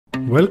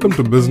Welcome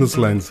to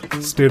Businessline's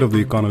State of the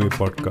Economy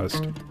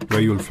podcast, where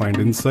you'll find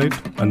insight,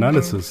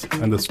 analysis,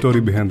 and the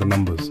story behind the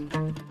numbers.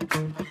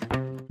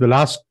 The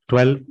last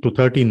 12 to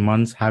 13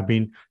 months have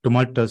been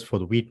tumultuous for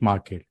the wheat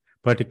market,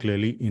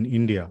 particularly in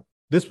India.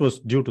 This was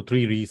due to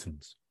three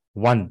reasons.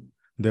 One,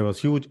 there was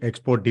huge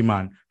export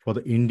demand for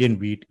the Indian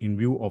wheat in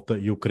view of the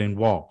Ukraine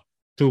war.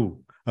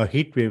 Two, a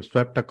heat wave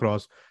swept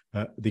across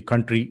the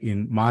country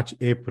in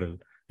March-April.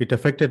 It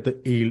affected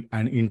the yield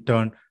and in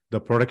turn,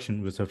 the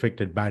production was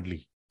affected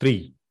badly.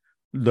 Three,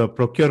 the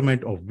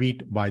procurement of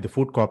wheat by the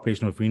Food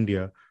Corporation of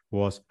India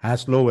was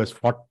as low as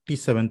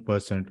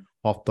 47%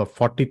 of the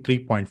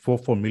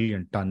 43.44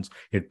 million tons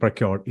it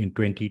procured in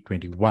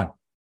 2021.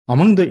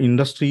 Among the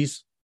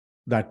industries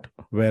that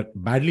were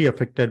badly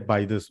affected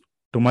by this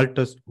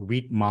tumultuous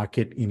wheat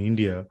market in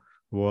India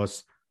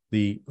was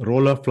the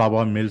Roller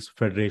Flour Mills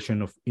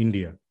Federation of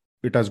India.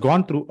 It has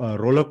gone through a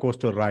roller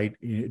coaster ride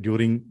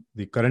during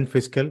the current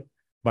fiscal,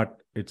 but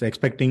it's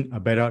expecting a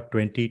better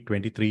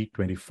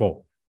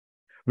 2023-24.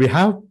 We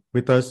have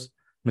with us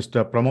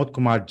Mr. Pramod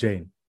Kumar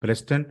Jain,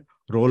 President,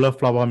 Roller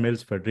Flour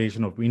Mills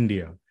Federation of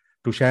India,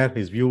 to share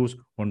his views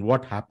on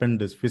what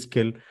happened this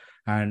fiscal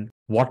and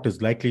what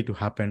is likely to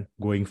happen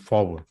going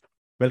forward.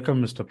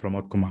 Welcome, Mr.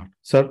 Pramod Kumar.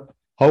 Sir,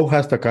 how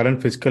has the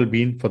current fiscal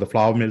been for the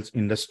flour mills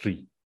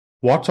industry?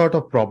 What sort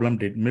of problem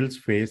did mills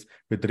face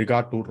with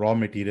regard to raw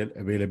material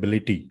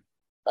availability?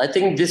 I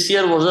think this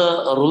year was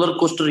a roller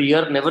coaster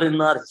year. Never in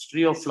our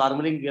history of flour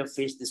milling we have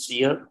faced this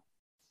year.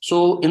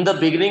 So in the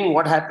beginning,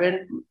 what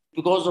happened?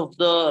 Because of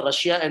the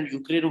Russia and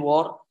Ukraine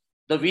war,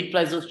 the wheat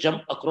prices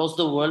jumped across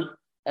the world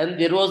and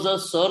there was a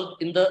surge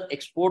in the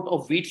export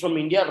of wheat from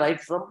India right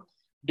from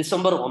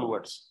December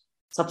onwards.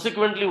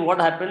 Subsequently,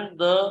 what happened?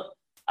 The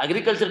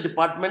agriculture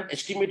department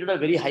estimated a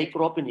very high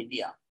crop in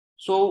India.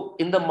 So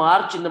in the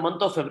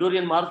month of February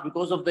and March,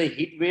 because of the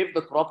heat wave,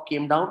 the crop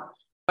came down.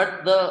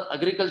 But the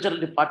agricultural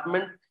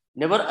department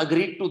never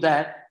agreed to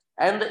that.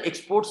 And the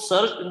exports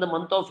surged in the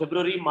month of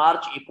February,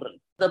 March, April.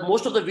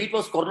 Most of the wheat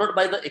was cornered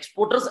by the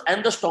exporters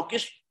and the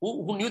stockists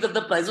who knew that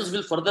the prices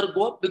will further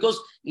go up because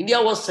India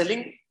was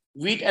selling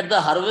wheat at the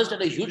harvest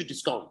at a huge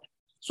discount.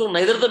 So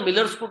neither the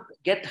millers could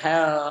get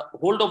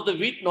hold of the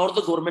wheat nor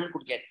the government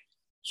could get.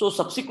 So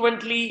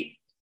subsequently,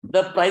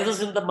 the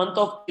prices in the month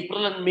of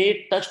April and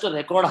May touched a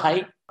record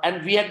high.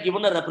 And we had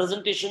given a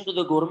representation to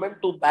the government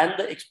to ban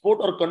the export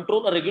or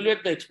control or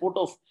regulate the export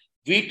of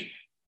wheat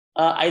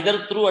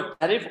either through a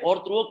tariff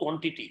or through a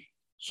quantity.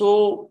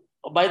 So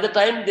by the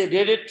time they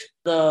did it,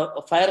 the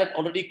fire had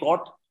already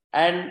caught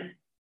and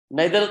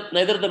neither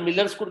the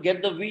millers could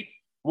get the wheat.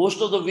 Most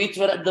of the wheats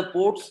were at the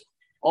ports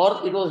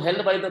or it was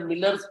held by the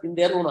millers in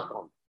their own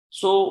account.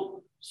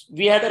 So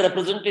we had a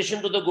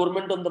representation to the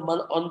government on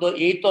the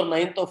 8th or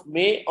 9th of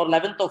May or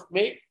 11th of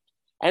May.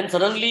 And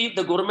suddenly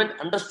the government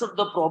understood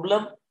the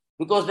problem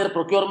because their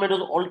procurement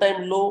was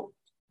all-time low.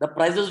 The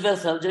prices were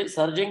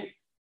surging.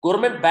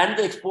 Government banned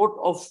the export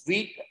of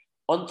wheat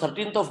on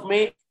 13th of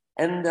May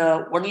and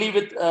only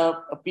with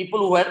people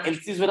who had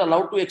LCs were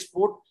allowed to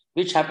export,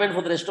 which happened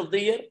for the rest of the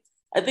year.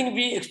 I think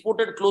we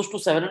exported close to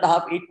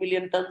 7.5, 8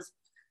 million tons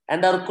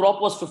and our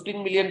crop was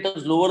 15 million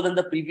tons lower than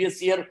the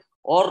previous year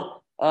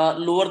or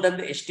lower than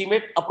the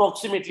estimate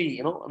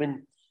approximately.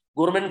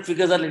 Government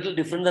figures are a little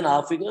different than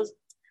our figures.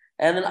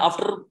 And then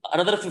after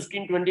another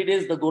 15-20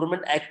 days, the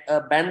government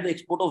banned the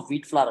export of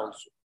wheat flour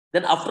also.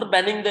 Then after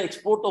banning the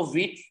export of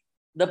wheat,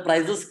 the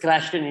prices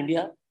crashed in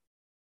India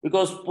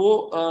because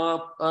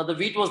the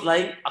wheat was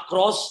lying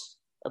across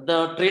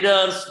the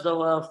traders,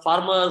 the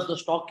farmers, the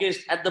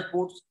stockists at the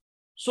ports.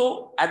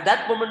 So at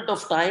that moment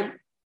of time,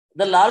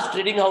 the large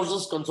trading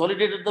houses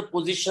consolidated the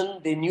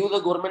position. They knew the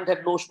government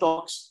had no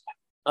stocks.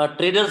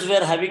 Traders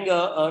were having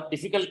a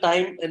difficult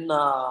time in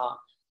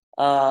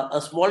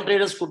small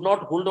traders could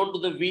not hold on to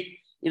the wheat.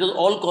 It was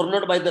all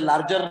cornered by the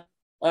larger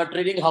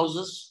trading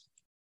houses.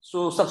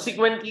 So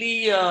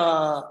subsequently,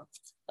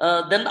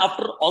 then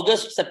after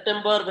August,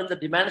 September, when the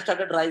demand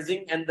started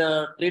rising and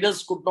the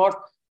traders could not,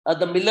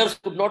 the millers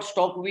could not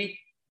stock wheat,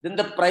 then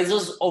the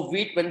prices of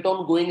wheat went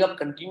on going up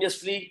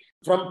continuously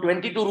from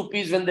 22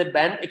 rupees when they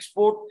banned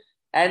export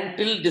and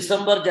till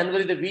December,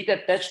 January, the wheat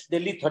had touched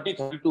Delhi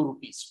 32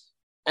 rupees.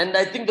 And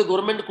I think the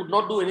government could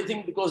not do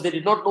anything because they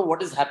did not know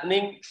what is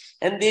happening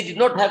and they did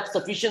not have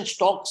sufficient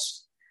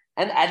stocks.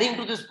 And adding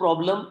to this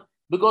problem,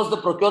 because the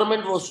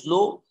procurement was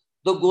low,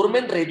 the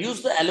government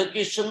reduced the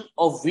allocation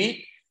of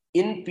wheat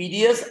in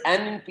PDS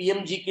and in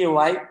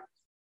PMGKY.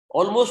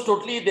 Almost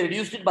totally, they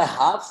reduced it by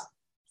half.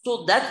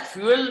 So that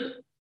fueled,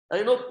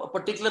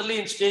 particularly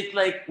in states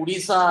like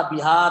Odisha,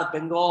 Bihar,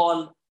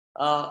 Bengal,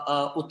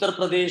 Uttar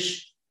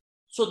Pradesh.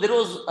 So there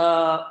was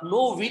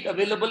no wheat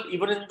available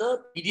even in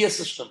the PDS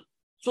system.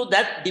 So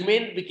that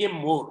demand became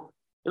more.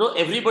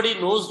 Everybody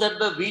knows that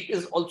the wheat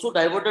is also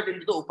diverted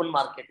into the open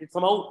market. It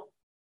somehow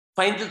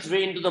finds its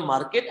way into the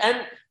market.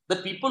 And the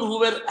people who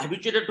were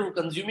habituated to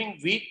consuming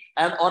wheat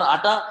or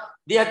atta,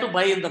 they had to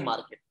buy in the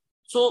market.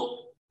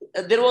 So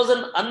there was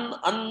an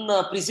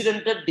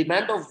unprecedented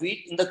demand of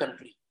wheat in the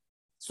country.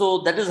 So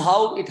that is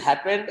how it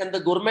happened. And the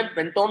government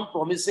went on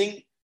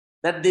promising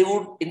that they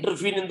would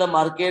intervene in the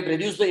market,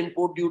 reduce the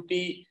import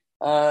duty,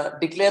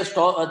 declare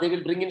stock, they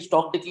will bring in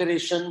stock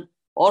declaration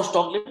or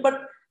stock limit,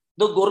 but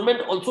the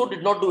government also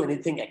did not do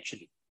anything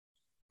actually.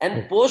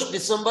 And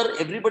post-December,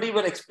 everybody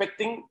were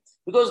expecting,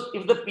 because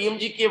if the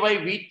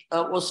PMGKY wheat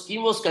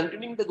scheme was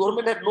continuing, the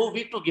government had no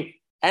wheat to give.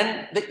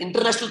 And the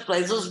international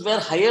prices were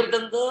higher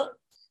than the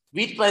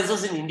wheat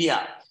prices in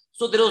India.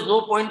 So there was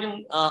no point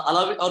in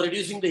allowing or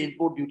reducing the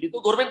import duty.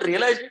 The government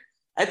realized it.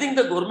 I think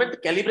the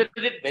government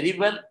calibrated it very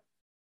well.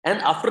 And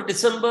after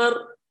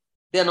December,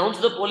 they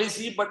announced the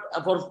policy, but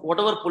for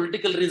whatever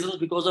political reasons,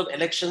 because of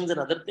elections and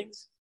other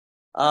things,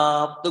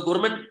 the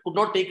government could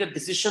not take a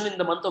decision in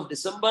the month of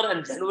December,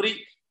 and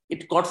January,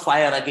 it caught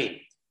fire again.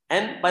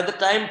 And by the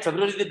time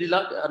February, they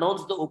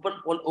announced the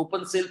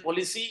open sale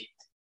policy.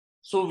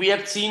 So we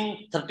had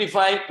seen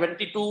 35,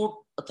 22,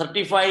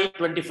 35,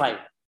 25.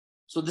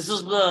 So this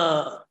is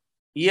the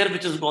year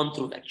which has gone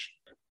through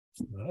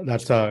actually.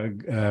 That's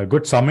a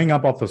good summing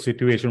up of the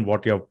situation,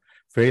 what you have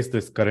faced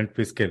this current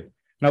fiscal.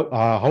 Now,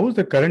 how is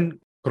the current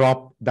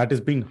crop that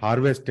is being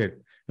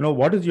harvested?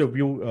 What is your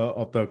view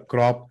of the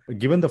crop,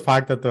 given the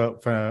fact that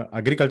the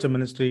Agriculture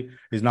Ministry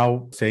is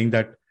now saying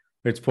that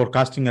it's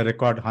forecasting a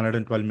record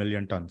 112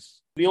 million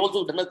tons? We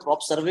also done a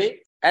crop survey.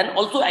 And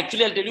also,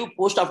 actually, I'll tell you,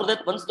 post after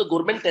that, once the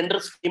government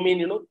tenders came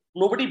in,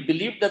 nobody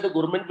believed that the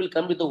government will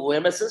come with the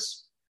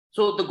OMSs.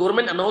 So the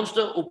government announced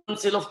an open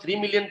sale of 3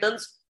 million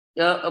tons.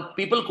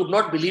 People could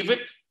not believe it.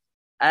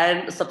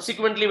 And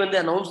subsequently, when they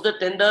announced the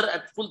tender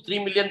at full 3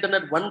 million ton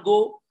at one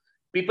go,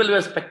 people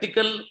were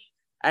skeptical.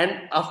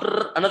 And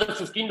after another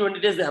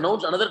 15-20 days, they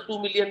announced another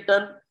 2 million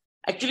ton.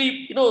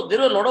 Actually, there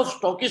were a lot of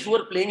stockists who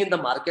were playing in the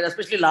market,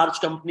 especially large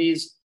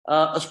companies,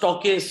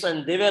 stockists,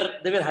 and they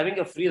were having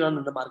a free run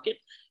in the market.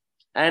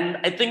 And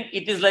I think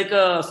it is like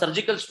a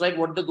surgical strike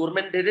what the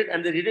government did it,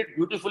 and they did it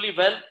beautifully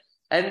well.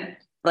 And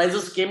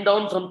prices came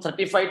down from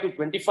 35 to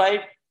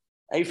 25.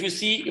 If you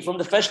see from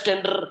the first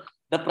tender,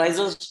 the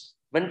prices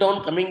went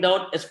on coming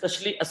down,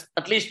 especially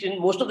at least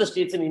in most of the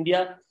states in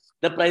India,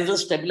 the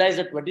prices stabilized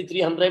at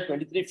 2,300,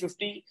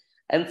 2,350.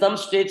 And some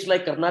states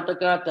like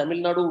Karnataka, Tamil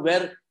Nadu,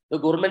 where the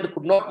government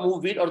could not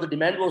move wheat or the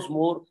demand was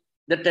more,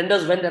 the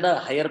tenders went at a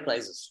higher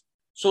prices.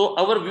 So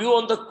our view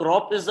on the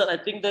crop is that I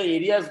think the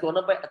area has gone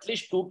up by at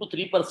least 2 to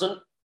 3%.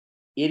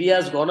 Area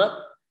has gone up,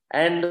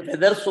 and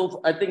weather, so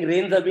I think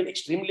rains have been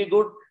extremely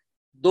good.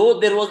 Though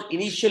there was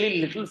initially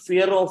little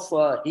fear of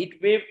heat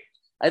wave,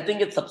 I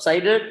think it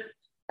subsided,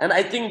 and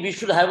I think we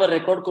should have a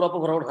record crop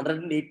of around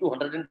 108 to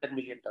 110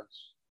 million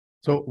tons.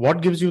 So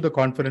what gives you the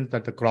confidence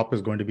that the crop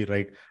is going to be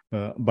right?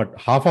 But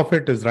half of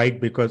it is right,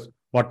 because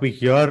what we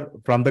hear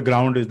from the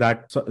ground is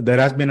that there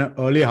has been an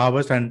early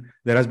harvest and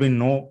there has been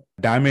no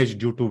damage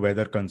due to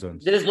weather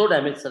concerns. There is no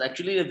damage, sir.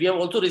 Actually, we have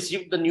also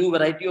received the new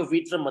variety of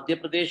wheat from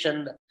Madhya Pradesh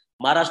and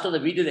Maharashtra. The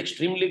wheat is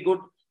extremely good.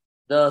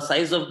 The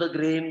size of the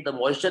grain, the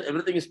moisture,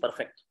 everything is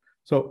perfect.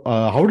 So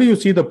how do you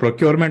see the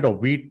procurement of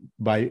wheat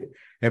by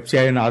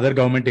FCI and other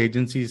government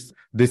agencies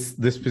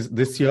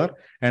this year?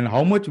 And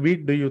how much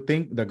wheat do you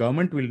think the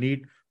government will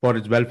need for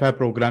its welfare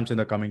programs in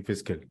the coming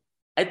fiscal?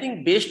 I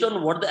think based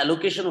on what the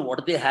allocation,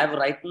 what they have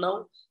right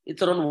now,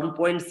 it's around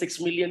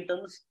 1.6 million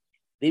tons.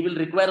 They will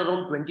require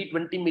around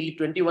 21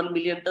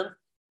 million tons.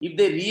 If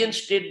they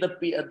reinstate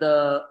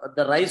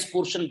the rice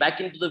portion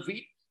back into the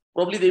wheat,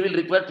 probably they will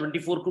require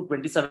 24 to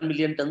 27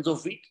 million tons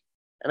of wheat.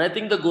 And I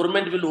think the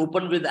government will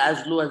open with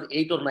as low as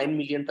 8 or 9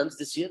 million tons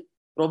this year.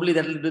 Probably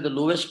that will be the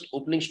lowest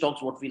opening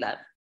stocks what we'll have.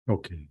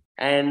 Okay.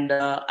 And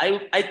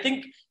I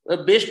think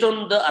based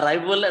on the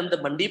arrival and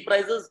the mandi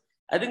prices,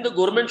 I think the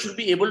government should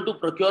be able to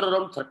procure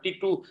around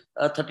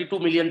 32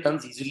 million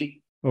tons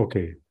easily.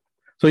 Okay.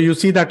 So you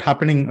see that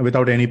happening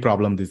without any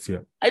problem this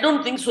year? I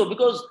don't think so,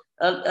 because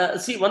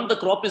the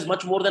crop is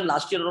much more than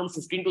last year, around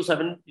 15 to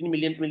 17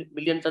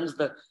 million tons.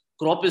 The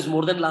crop is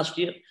more than last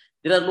year.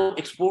 There are no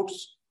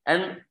exports.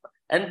 And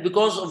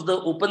because of the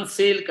open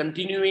sale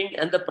continuing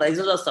and the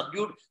prices are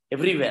subdued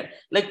everywhere.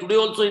 Like today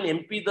also in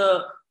MP,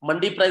 the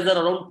mandi price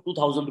are around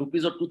 2,000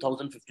 rupees or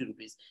 2,050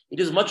 rupees. It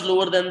is much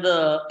lower than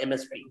the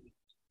MSP.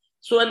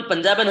 So in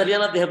Punjab and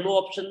Haryana, they have no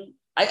option.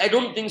 I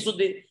don't think so.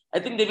 I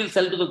think they will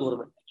sell to the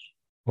government.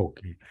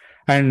 Okay.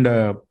 And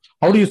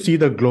how do you see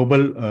the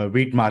global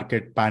wheat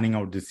market panning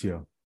out this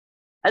year?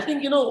 I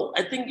think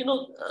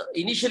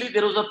initially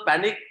there was a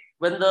panic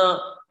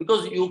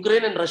because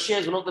Ukraine and Russia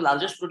is one of the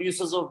largest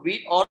producers of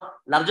wheat or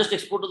largest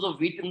exporters of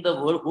wheat in the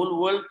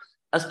whole world.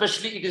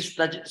 Especially it is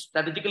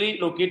strategically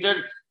located,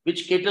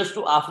 which caters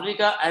to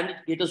Africa and it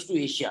caters to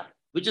Asia,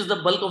 which is the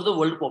bulk of the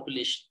world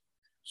population.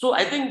 So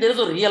I think there is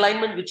a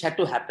realignment which had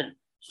to happen.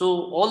 So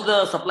all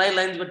the supply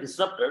lines were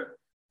disrupted.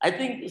 I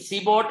think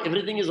CBOT,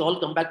 everything is all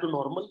come back to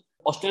normal.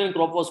 Australian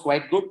crop was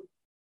quite good.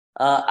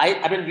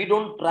 I mean, we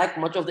don't track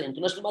much of the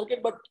international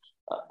market, but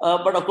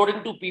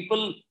according to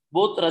people,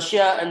 both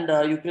Russia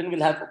and Ukraine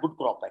will have a good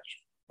crop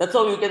actually. That's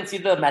how you can see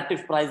the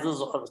massive prices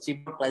or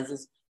CBOT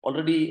prices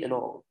already,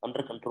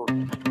 under control.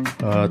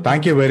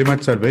 Thank you very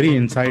much, sir. Very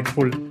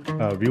insightful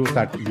views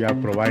that you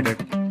have provided.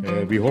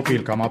 We hope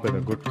you'll come up with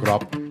a good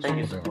crop. Thank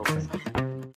you, sir.